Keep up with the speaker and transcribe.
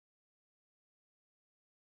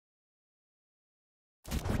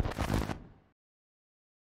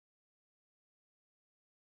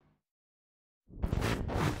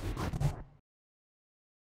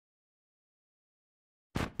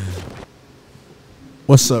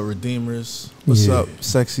What's up, Redeemers? What's up,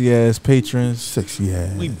 sexy ass patrons? Sexy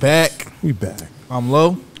ass. We back. We back. I'm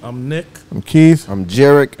Lo. I'm Nick. I'm Keith. I'm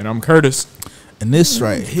Jarek. And I'm Curtis. And this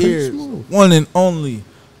right here is one and only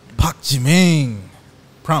JIMIN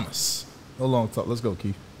Promise. No long talk. Let's go,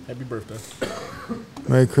 Keith. Happy birthday.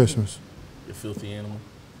 Merry Christmas. You filthy animal.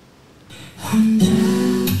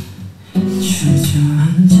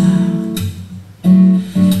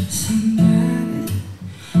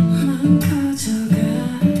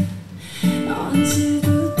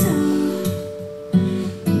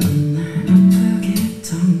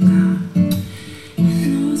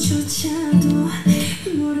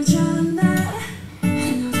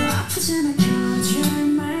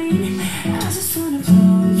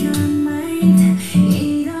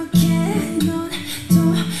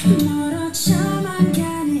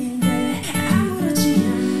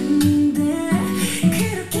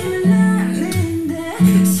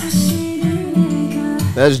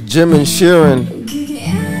 That's Jim and Sharon.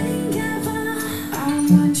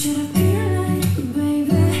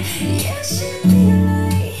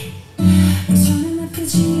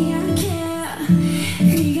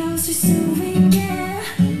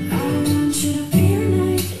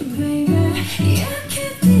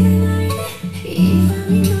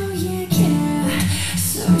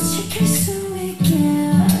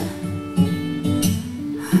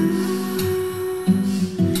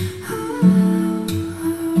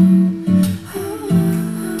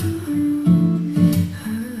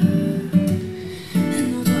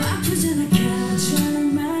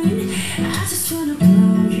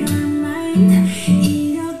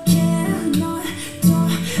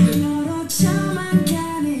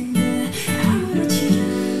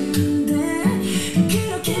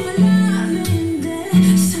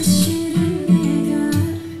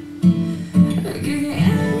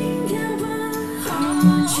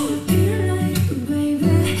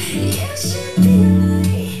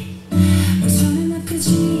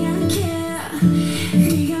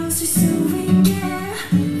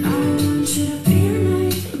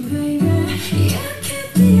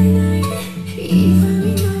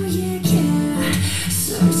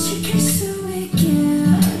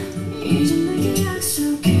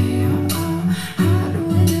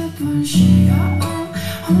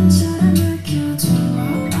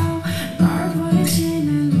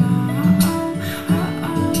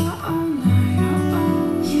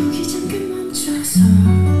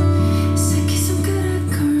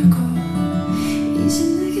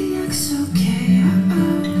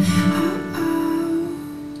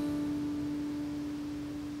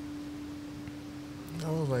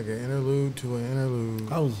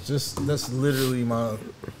 That's literally my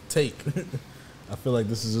take. I feel like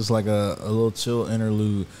this is just like a little chill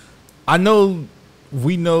interlude.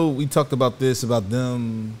 We talked about this, about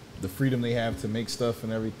them, the freedom they have to make stuff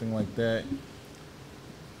and everything like that.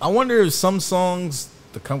 I wonder if some songs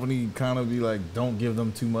the company kind of be like, don't give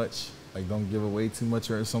them too much, like don't give away too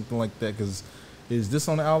much or something like that. Because is this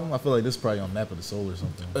on the album? I feel like this is probably on Map of the Soul or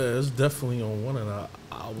something. It's definitely on one of the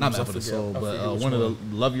albums. Not Map of the Soul, but one of the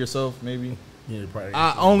Love Yourself maybe. Yeah, probably.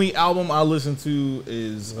 Only album I listen to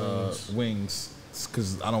is Wings,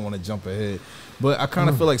 because I don't want to jump ahead. But I kind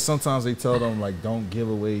of feel like sometimes they tell them like don't give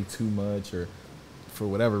away too much or for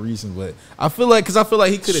whatever reason. But I feel like he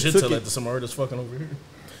could have took it. To some artists fucking over here.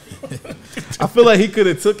 I feel like he could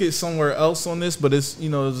have took it somewhere else on this, but it's it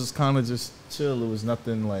was just kind of just chill. It was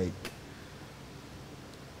nothing like.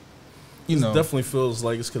 It definitely feels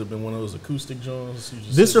like this could have been one of those acoustic joints.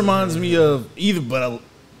 This reminds me of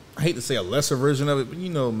I hate to say a lesser version of it, but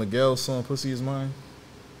Miguel's song "Pussy Is Mine."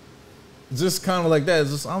 Just kind of like that.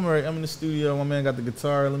 It's just I'm in the studio. My man got the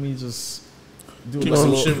guitar. Let me just do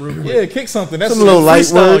some shit real quick. Yeah, kick something. That's some little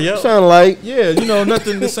light work. Yep. Sound light. Yeah,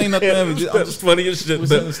 nothing. This ain't nothing. I'm just funny as shit.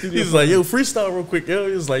 He's like, yo, freestyle real quick.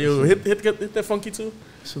 Yo, he's like, yo, hit that funky too.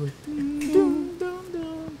 So like,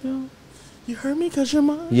 you heard me 'cause you're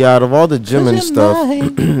mine. Yeah, out of all the JIMIN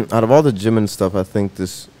stuff, I think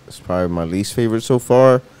this is probably my least favorite so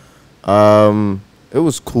far. It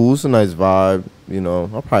was cool. It's a nice vibe.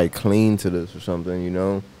 I'll probably clean to this or something.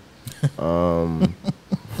 What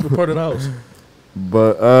part of the house?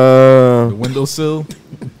 But the windowsill,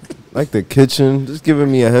 like the kitchen, just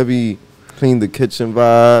giving me a heavy clean the kitchen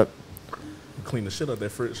vibe. Clean the shit out that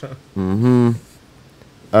fridge, huh?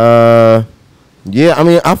 Yeah. I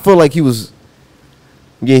mean, I feel like he was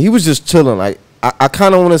just chilling. Like I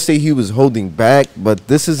kind of want to say he was holding back, but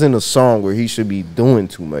this isn't a song where he should be doing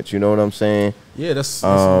too much. You know what I'm saying? Yeah, that's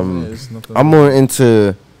I'm more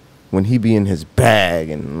into when he be in his bag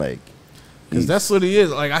and like, because that's what he is.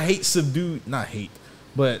 Like I hate subdued, not hate,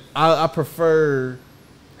 but I prefer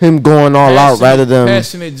him going all out rather than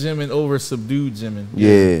passionate Jimin over subdued Jimin.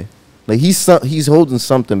 Yeah. Like he's holding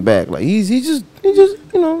something back. Like he just Don't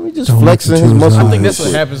flexing let his you choose muscles. I that. think that's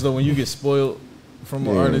what happens though when you get spoiled from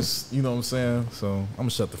an Yeah. artist. You know what I'm saying? So I'm gonna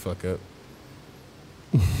shut the fuck up.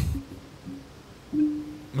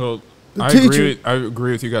 Well, The I teacher-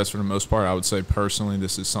 agree with you guys for the most part. I would say personally,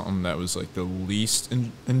 this is something that was like the least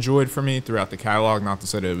enjoyed for me throughout the catalog. Not to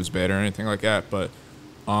say that it was bad or anything like that, but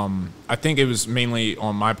I think it was mainly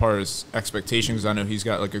on my part as expectation because I know he's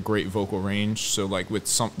got like a great vocal range. So like with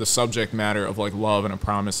the subject matter of like love and a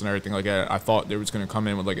promise and everything like that, I thought there was going to come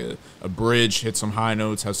in with like a bridge, hit some high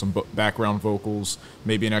notes, have some background vocals,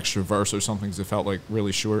 maybe an extra verse or something because it felt like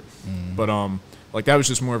really short. But like that was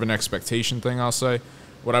just more of an expectation thing, I'll say.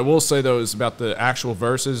 What I will say though is about the actual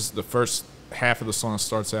verses. The first half of the song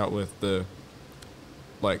starts out with the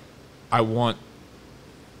like, I want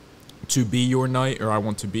to be your night, or I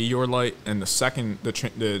want to be your light, and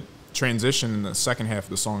the transition in the second half of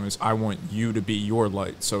the song is I want you to be your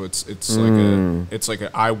light. So it's like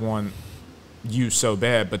a I want you so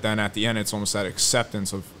bad, but then at the end it's almost that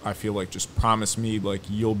acceptance of I feel like just promise me like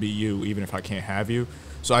you'll be you even if I can't have you.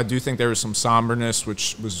 So I do think there was some somberness,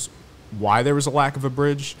 which was why there was a lack of a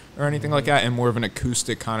bridge or anything like that, and more of an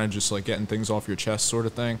acoustic kind of just like getting things off your chest sort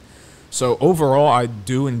of thing. So overall I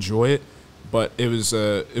do enjoy it, but it was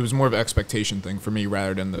more of an expectation thing for me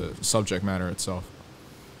rather than the subject matter itself.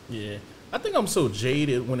 Yeah. I think I'm so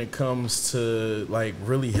jaded when it comes to like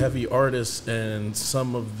really heavy artists and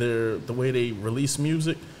some of the way they release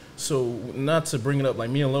music. So not to bring it up, like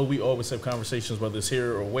me and Lo, we always have conversations whether it's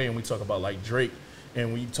here or away, and we talk about like Drake,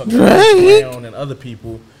 and we talk about Chris Brown and other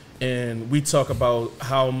people, and we talk about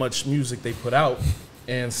how much music they put out,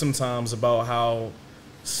 and sometimes about how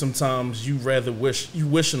sometimes you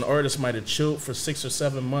wish an artist might have chilled for 6 or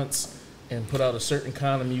 7 months and put out a certain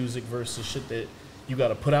kind of music versus shit that you got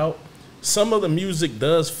to put out. Some of the music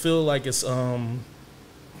does feel like it's how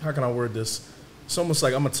can I word this? It's almost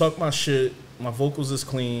like I'm gonna talk my shit, my vocals is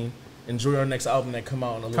clean, enjoy our next album that come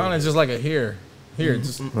out in a little Kind of bit. just like a here,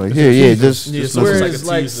 just Like just so it's whereas like a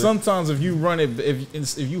like teaser. sometimes if you run it,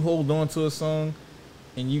 if you hold on to a song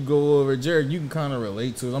and you go over, Jared, you can kind of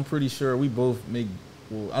relate to it. I'm pretty sure we both make.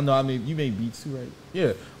 Well, I mean, you made beats too, right?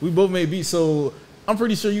 Yeah, we both made beats. So I'm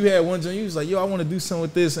pretty sure you had one joint. You was like, yo, I want to do something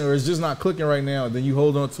with this, or it's just not clicking right now. Then you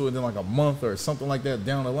hold on to it, then like a month or something like that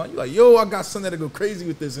down the line, you're like, yo, I got something that'll go crazy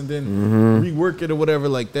with this, and then rework it or whatever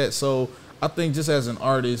like that. So I think just as an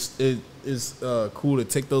artist, it is cool to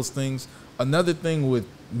take those things. Another thing with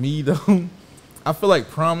me though, I feel like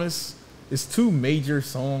Promise is 2 major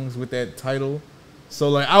songs with that title. So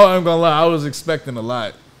like I'm gonna lie, I was expecting a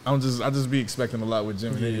lot. I just be expecting a lot with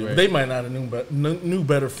Jimin anyway. They might not have knew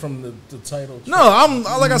better from the title. No, I'm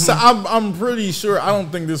like I said, I'm pretty sure. I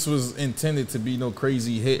don't think this was intended to be no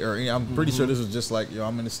crazy hit or anything. I'm pretty sure this was just like, yo,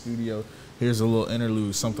 I'm in the studio. Here's a little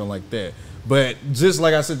interlude, something like that. But just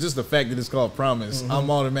like I said, just the fact that it's called Promise, I'm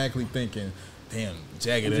automatically thinking, damn,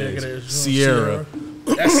 Jagged Edge, Sierra.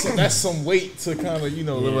 That's some weight to kind of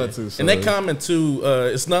live up to. So. And that comment too,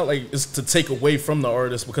 it's not like it's to take away from the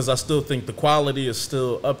artist, because I still think the quality is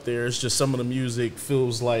still up there. It's just some of the music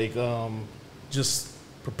feels like just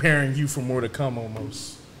preparing you for more to come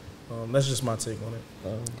almost. That's just my take on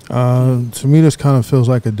it. To me, this kind of feels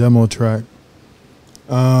like a demo track.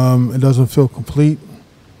 It doesn't feel complete.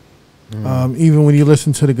 Even when you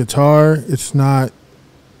listen to the guitar, it's not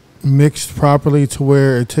mixed properly to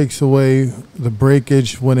where it takes away the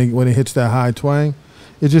breakage when it hits that high twang.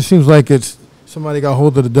 It just seems like it's somebody got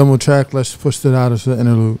hold of the demo track, let's push it out as an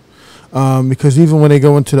interlude. Because even when they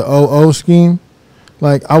go into the OO scheme,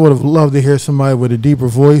 like I would have loved to hear somebody with a deeper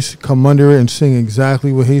voice come under it and sing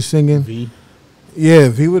exactly what he's singing. V. Yeah,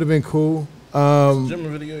 V would have been cool.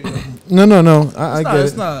 Jimin video, yeah. No. I get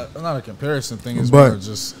It's it. not a comparison thing. It's But, more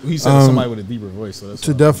just he said somebody with a deeper voice. So that's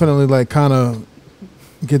To all. definitely like kind of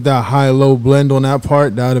get that high-low blend on that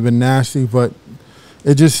part, that would have been nasty. But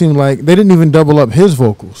it just seemed like they didn't even double up his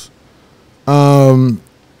vocals.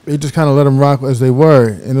 They just kind of let him rock as they were,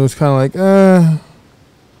 and it was kind of like,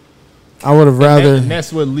 I would have rather. And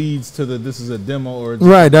that's what leads to this is a demo or just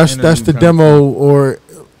Right, that's interlude the kind of demo thing. or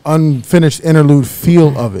unfinished interlude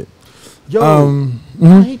feel of it. Yo,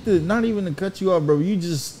 I hate to not even to cut you off, bro. You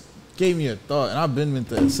just gave me a thought, and I've been meant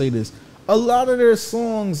to say this. A lot of their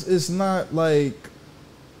songs, it's not like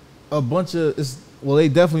a bunch of. Well, they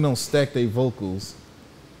definitely don't stack their vocals,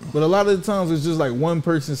 but a lot of the times it's just like one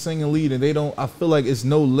person singing lead, and they don't. I feel like it's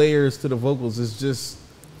no layers to the vocals. It's just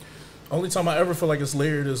Only time I ever feel like it's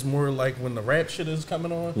layered is more like when the rap shit is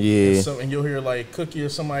coming on. Yeah. And you'll hear like Cookie or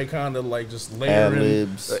somebody kind of like just layering.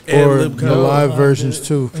 Ad-libs. Or the live versions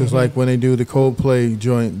too, because like when they do the Coldplay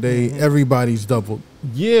joint, everybody's doubled.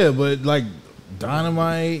 Yeah, but like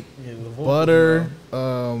Dynamite, Yeah, the vocal, Butter,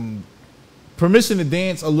 Permission to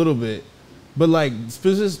Dance a little bit. But like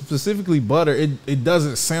specifically Butter, it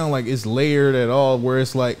doesn't sound like it's layered at all, where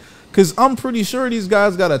it's like, because I'm pretty sure these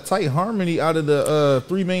guys got a tight harmony out of the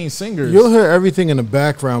three main singers. You'll hear everything in the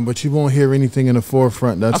background, but you won't hear anything in the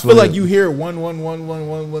forefront. That's I feel like you hear one.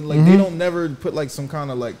 Like they don't never put like some kind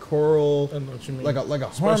of like choral, I know what you mean. like a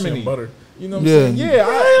Especially harmony. on Butter. You know what I'm saying?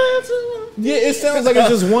 Yeah, it sounds like it's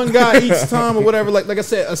just one guy each time or whatever. Like I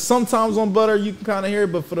said, sometimes on Butter you can kind of hear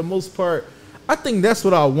it, but for the most part, I think that's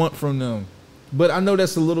what I want from them. But I know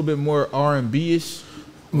that's a little bit more R&B ish.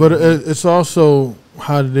 But it's also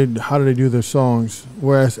how do they do their songs?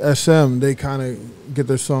 Whereas SM, they kind of get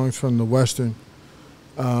their songs from the Western,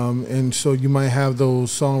 and so you might have those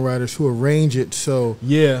songwriters who arrange it so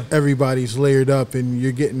everybody's layered up and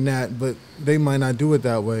you're getting that, but they might not do it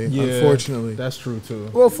that way. Yeah, unfortunately, that's true too.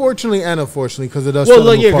 Well, fortunately and unfortunately, because it does. Well,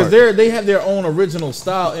 like, yeah, because they have their own original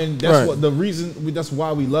style, and that's Right. what the reason. That's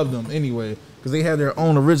why we love them anyway, because they have their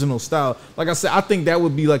own original style. Like I said, I think that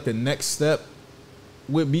would be like the next step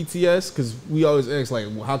with BTS, because we always ask like,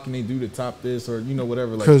 well, how can they do to top this, or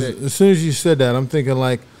whatever like Because that. as soon as you said that, I'm thinking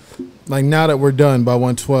like now that we're done by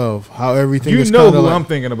 112, how everything You is know kinda who like, I'm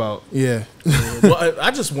thinking about. Yeah. Well,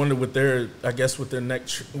 I just wonder with their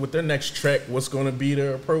next track, what's going to be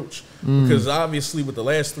their approach? Because obviously with the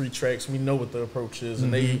last 3 tracks, we know what the approach is,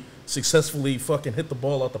 and they successfully fucking hit the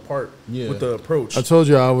ball out the park with the approach. I told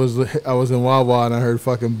you I was in Wawa and I heard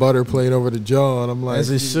fucking Butter played over the jaw, and I'm like, As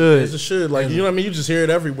it should. As it should. Like, you know what I mean? You just hear it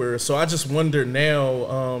everywhere. So I just wonder now,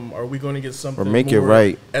 are we going to get something Or make more it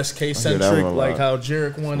right. SK-centric, like how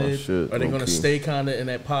Jarek wanted? shit, Are they going to low-key. stay kind of in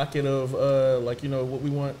that pocket of, what we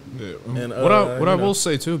want? Yeah. And, what I will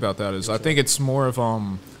say too about that is I think it's more of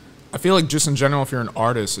I feel like just in general, if you're an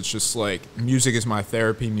artist, it's just like music is my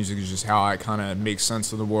therapy. Music is just how I kind of make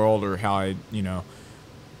sense of the world, or how I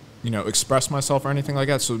express myself or anything like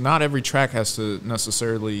that. So not every track has to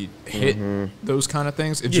necessarily hit those kind of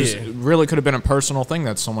things. It just really could have been a personal thing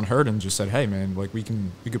that someone heard and just said, "Hey, man, like we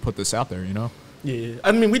could put this out there," you know? Yeah,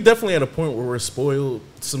 I mean, we definitely at a point where we're spoiled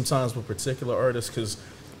sometimes with particular artists, because,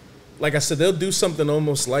 like I said, they'll do something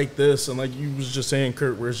almost like this, and like you was just saying,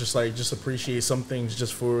 Kurt, where it's just like, just appreciate some things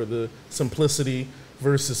just for the simplicity,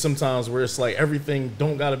 versus sometimes where it's like everything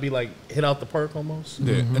don't gotta be like hit out the park almost.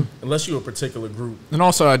 Yeah. Unless you're a particular group. And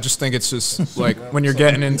also, I just think it's just like when you're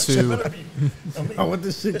getting into What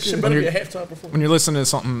this shit? Shit better be a halftime performance. when you're listening to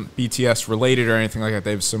something BTS related or anything like that, they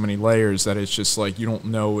have so many layers that it's just like you don't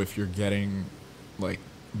know if you're getting like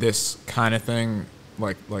this kind of thing,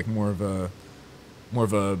 like more of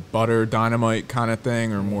a Butter Dynamite kind of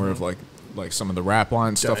thing, or more of like some of the rap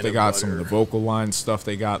line stuff they got, some of the vocal line stuff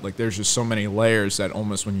they got. Like there's just so many layers that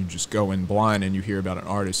almost when you just go in blind and you hear about an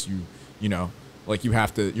artist, you know, like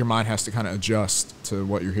your mind has to kind of adjust to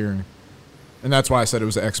what you're hearing. And that's why I said it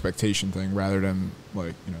was an expectation thing rather than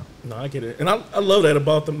like, you know. No, I get it. And I love that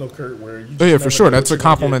about them though, Kurt, where you just Oh yeah, never for sure. know That's what a you're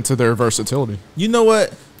gonna compliment to their versatility. You know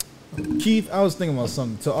what, Keith? I was thinking about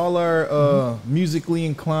something. To all our musically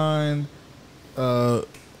inclined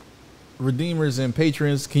redeemers and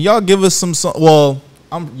patrons, can y'all give us some song? Well,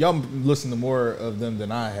 y'all listen to more of them than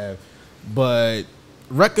I have, but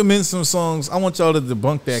recommend some songs. I want y'all to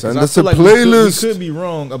debunk that, because Send I us feel a like playlist. we could be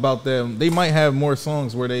wrong about them. They might have more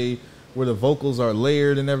songs where the vocals are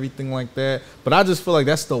layered and everything like that. But I just feel like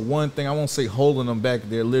that's the one thing, I won't say holding them back.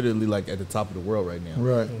 They're literally like at the top of the world right now.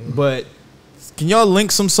 right. But can y'all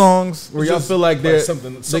link some songs where y'all Just feel like they're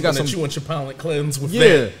something they got that some, you want your palate cleansed with Yeah.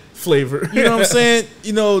 that flavor. you know what I'm saying?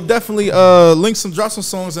 Definitely drop some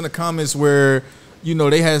songs in the comments where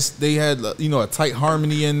they had a tight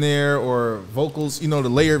harmony in there, or vocals, the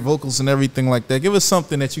layered vocals and everything like that. Give us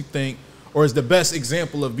something that you think, or is the best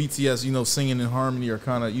example of BTS, singing in harmony, or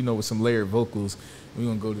kind of, with some layered vocals. We're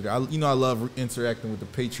gonna go to that. I love interacting with the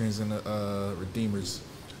patrons and the redeemers.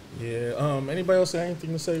 Yeah. Anybody else have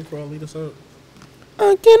anything to say before I lead us out?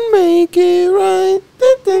 I can make it right.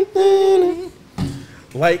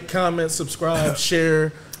 Like, comment, subscribe,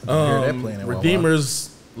 share. that playing at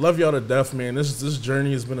Redeemers, love y'all to death, man. This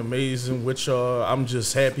journey has been amazing with y'all. I'm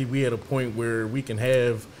just happy we at a point where we can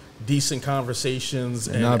have decent conversations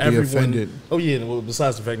and not be everyone, offended. Oh yeah, well,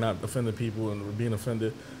 besides the fact not offending people and being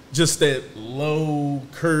offended, just that Low,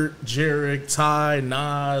 Kurt, Jarek, Ty,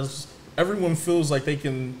 Nas, everyone feels like they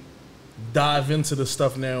can dive into the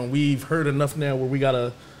stuff now. We've heard enough now where we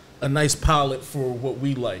gotta a nice palette for what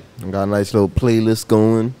we like. I got a nice little playlist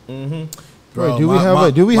going. Bro, do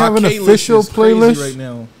we have an official playlist right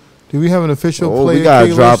now? Do we have an official we gotta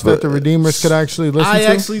drop playlist that the Redeemers could actually listen to? I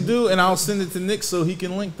actually do, and I'll send it to Nick so he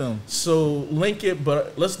can link them. So link it,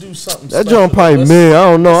 but let's do something. That special. joint probably mid. I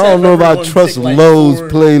don't know. I don't know if I trust Lowe's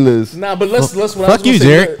playlist. Nah, but let's. Fuck you,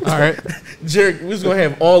 Jarek. All right, Jarek, we're just gonna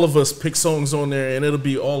have all of us pick songs on there, and it'll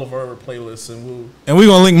be all of our playlists, and we're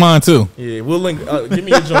gonna link mine too. Yeah, we'll link. Give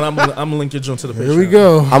me your joint. I'm gonna link your joint to the Patreon. Here we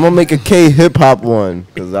go. I'm gonna make a K hip hop one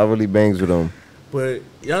because I really bangs with them. But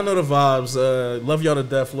y'all know the vibes. Love y'all to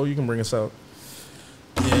death. Lo, you can bring us out.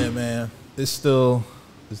 Yeah, man. It's still.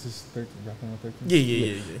 Is this 13?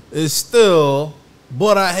 Yeah. It's still.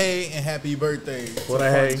 Borahe and happy birthday.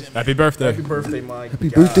 Borahe. happy birthday. Happy birthday, Mike. Happy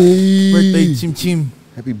birthday. Birthday, Chim Chim.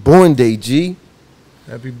 Happy born day, G.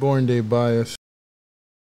 Happy Born Day, bias.